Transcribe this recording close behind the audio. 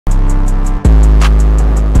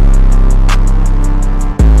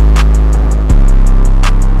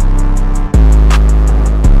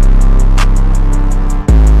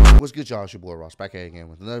good, y'all? It's your boy Ross back at again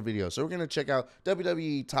with another video. So we're gonna check out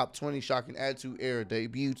WWE Top 20 Shocking Attitude Era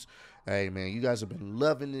debuts. Hey man, you guys have been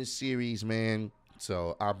loving this series, man.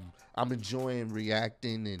 So I'm enjoying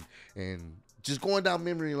reacting and just going down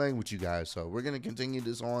memory lane with you guys. So we're gonna continue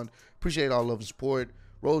this on. Appreciate all of the support.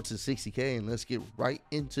 Road to 60K, and let's get right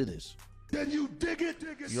into this. Then you dig it.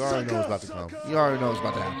 You already know what's about to come. You already know what's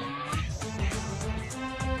about to happen.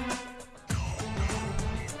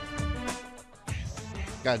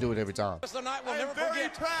 Gotta do it every time. I'm very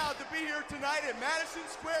proud to be here tonight at Madison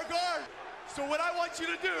Square Garden. So what I want you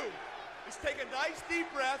to do is take a nice deep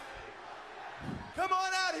breath. Come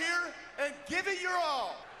on out here and give it your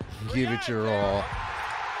all. Give it your all.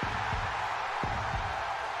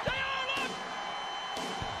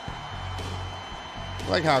 I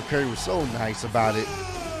like how Curry was so nice about it.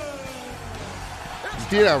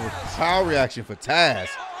 You hear that crowd reaction for Taz.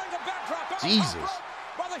 Jesus.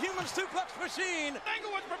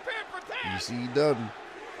 ECW.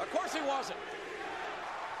 Of course he wasn't.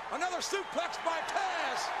 Another suplex by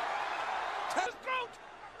Taz. Taz throat.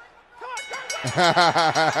 Has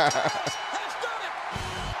done it.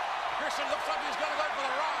 Christian looks like he's going to go for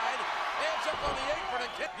the ride. Edge up on the apron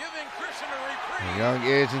and giving Christian a reprieve. Young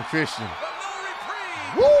Edge and Christian. But no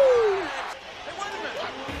reprieve. Woo! Hey, wait a minute.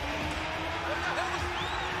 What the hell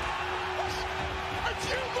is a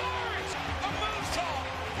few bars? A moonsault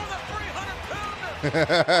for the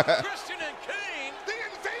 300-pounder. Christian and Kane. The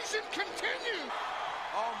invasion continues.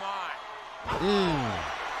 Oh my.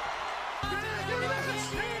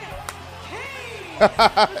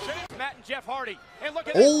 Matt and Jeff Hardy. And look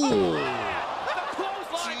at this. Oh,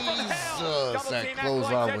 Jesus. That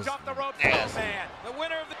clothesline was nasty. Man. The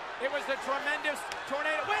winner of it was the tremendous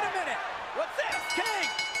tornado. Wait a minute. What's this? King.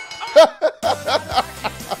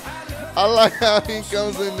 I like how he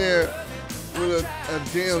comes in there with a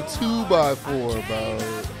damn 2x4, bro.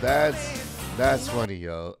 That's funny,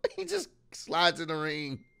 yo. He just slides in the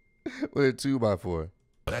ring with a 2x4.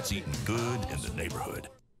 That's eating good in the neighborhood.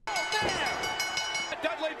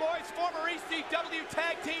 Dudley Boys, former ECW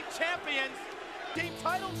Tag Team Champions. Team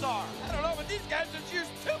titles are. I don't know, but these guys just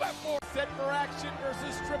used 2x4. Set for action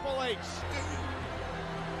versus Triple H.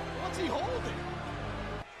 What's he holding?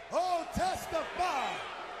 Oh, testify.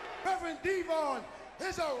 Reverend Devon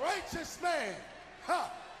is a righteous man.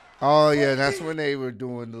 Ha. Oh yeah, that's when they were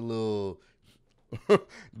doing the little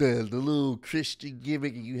the little Christian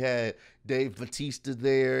gimmick, and you had Dave Bautista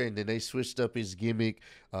there, and then they switched up his gimmick.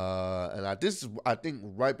 And I think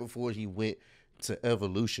right before he went to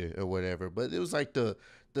Evolution or whatever. But it was like the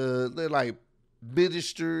like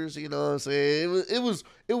ministers, you know what I'm saying? It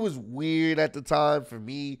was weird at the time for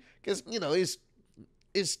me, because you know it's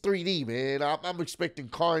 3D, man. I'm expecting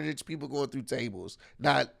carnage, people going through tables,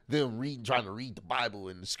 not them trying to read the Bible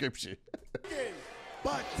and the scripture.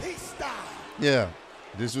 Batista. Yeah,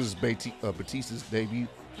 this was Batista's debut.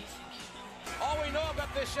 All we know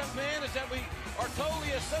about this young man is that we are told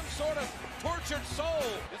he is some sort of tortured soul.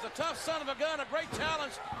 He's a tough son of a gun, a great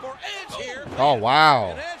challenge for Edge here. Oh,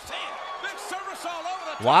 wow. And Edge, big service all over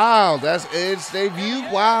the top. Wow, that's Edge's debut?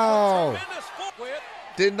 Wow.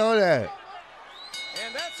 Didn't know that.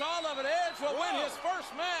 And that's all of it. Edge will win his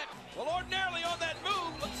first match. Well, ordinarily on that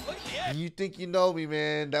move, look at the Edge. You Think You Know Me,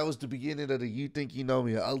 man. That was the beginning of the You Think You Know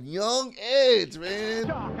Me. A young Edge, man.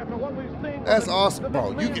 That's awesome,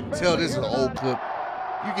 bro. You can tell this is an old clip.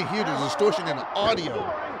 You can hear the distortion in the audio.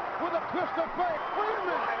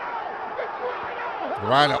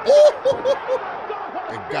 Rhino. Oh!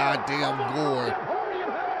 The goddamn gore.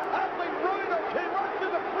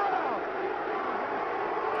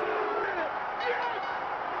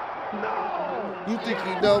 You Think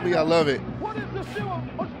You Know Me. I love it. What is this doing?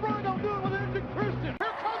 What's Rhino doing with Edge and Christian? Here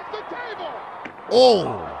comes the table. Oh!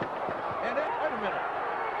 And wait a minute.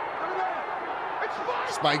 Look at that.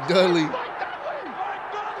 It's Spike Dudley. Spike Dudley.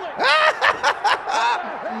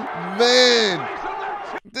 Man,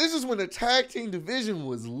 this is when the tag team division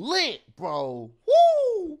was lit, bro.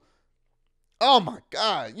 Woo! Oh my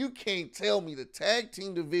God, you can't tell me the tag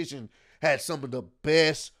team division had some of the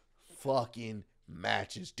best fucking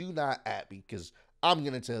matches. Do not at me, because I'm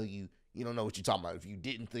gonna tell you, you don't know what you're talking about if you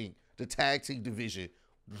didn't think the tag team division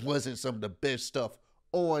wasn't some of the best stuff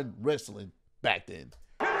on wrestling back then.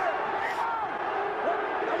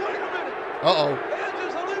 Uh-oh.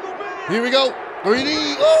 Here we go.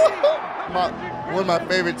 3D. Oh! One of my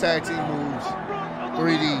favorite tag team moves.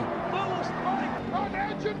 3D. On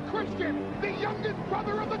Edge and Christian, the youngest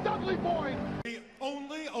brother of the Dudley Boys. The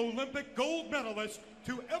only Olympic gold medalist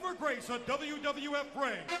to ever grace a WWF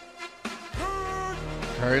ring.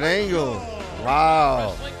 Kurt Angle.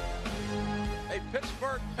 Wow. Hey,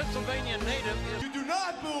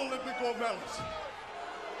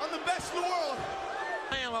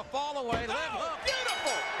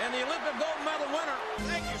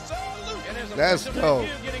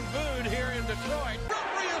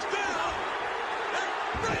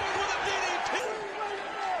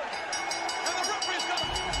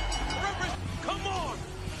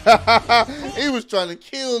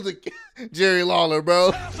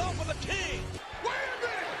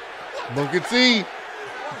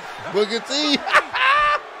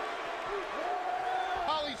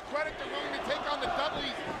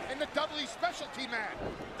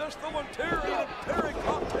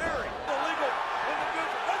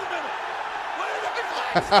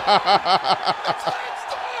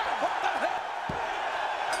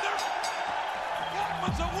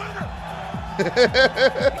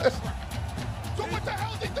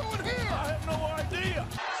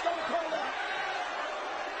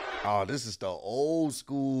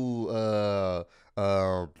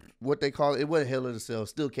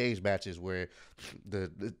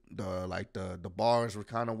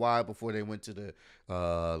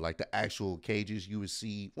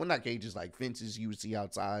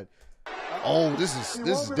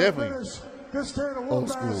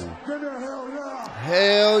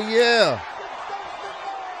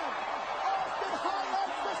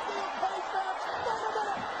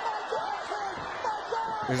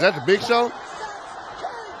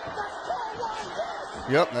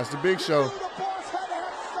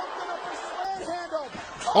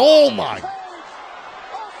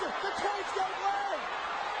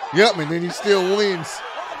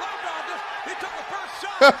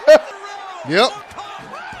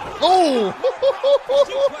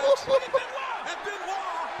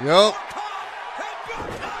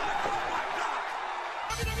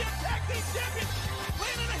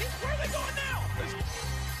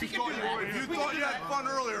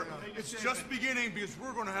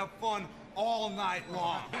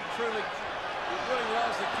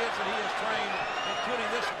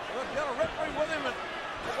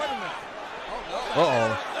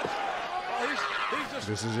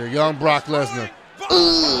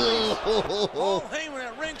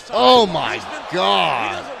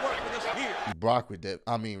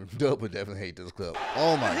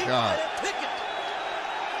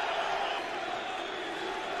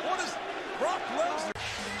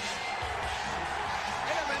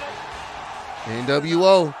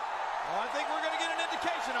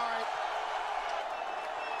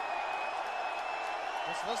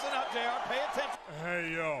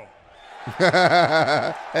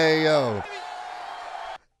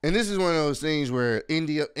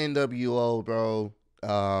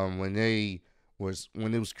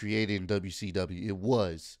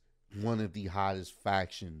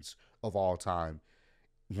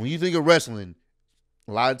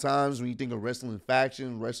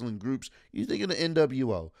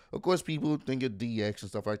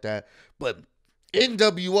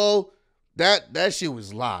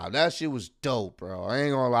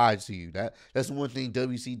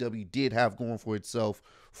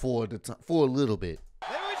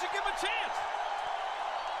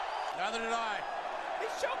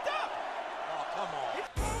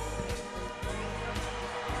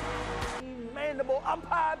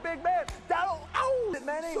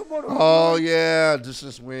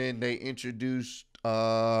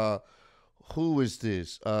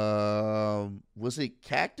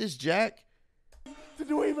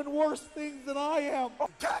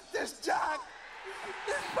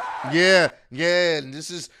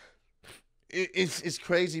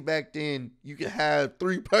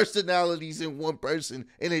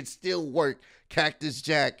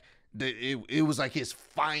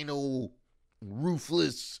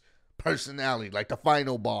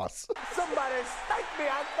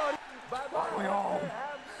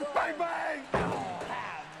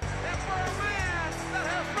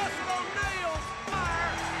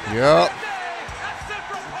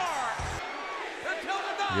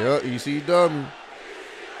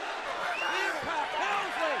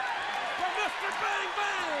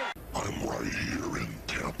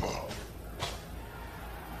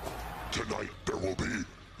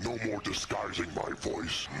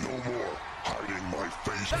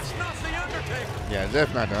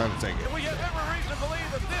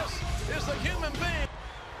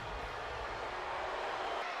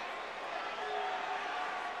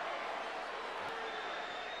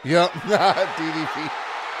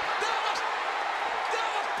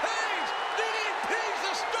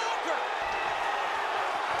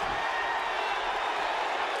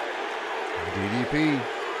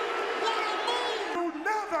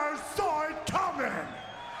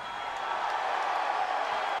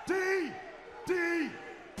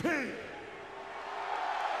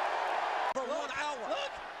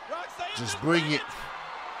 Just bring it.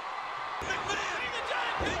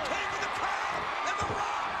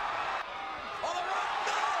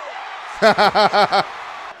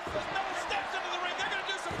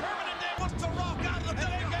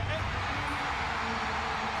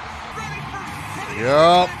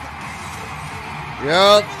 Yup.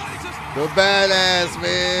 Yup. The badass,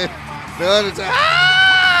 man. The Undertaker.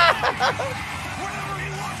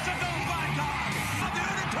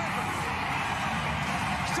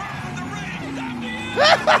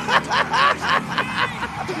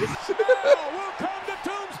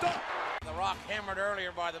 The Rock hammered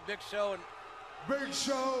earlier by the Big Show and Big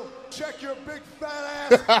Show, check your big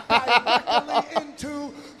fat ass directly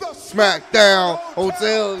into the SmackDown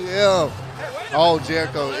Hotel, yeah. Oh,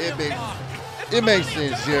 Jericho, it makes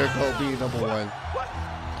sense. Jericho being #1.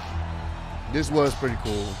 This was pretty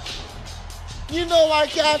cool. You know I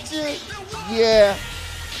got you. Yeah,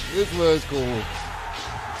 this was cool.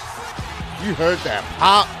 You heard that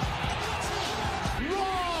pop?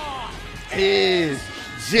 Is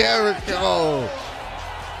Jericho.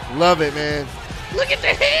 Love it, man. Look at the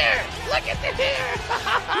hair. Look at the hair.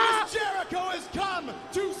 Jericho has come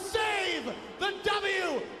to save the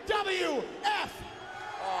WWF.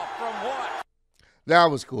 from what? That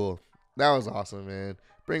was cool. That was awesome, man.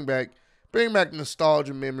 Bring back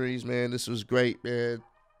nostalgia memories, man. This was great, man.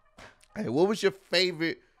 Hey, what was your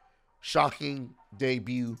favorite shocking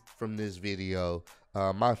debut from this video?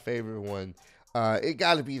 My favorite one, it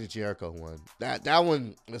got to be the Jericho one. That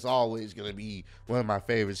one is always gonna be one of my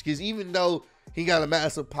favorites because even though he got a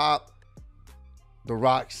massive pop, The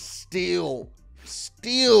Rock still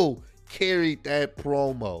carried that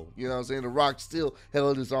promo. You know what I'm saying? The Rock still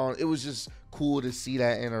held his own. It was just cool to see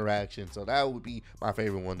that interaction. So that would be my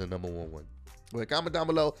favorite one, the #1 one. But comment down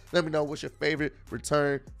below. Let me know what's your favorite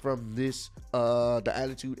return from this, the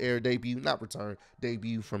Attitude Era debut. Not return,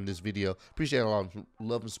 debut from this video. Appreciate a lot of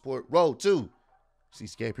love and support. Roll to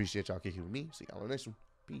CCK. Appreciate y'all kicking with me. See y'all on the next one.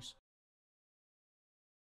 Peace.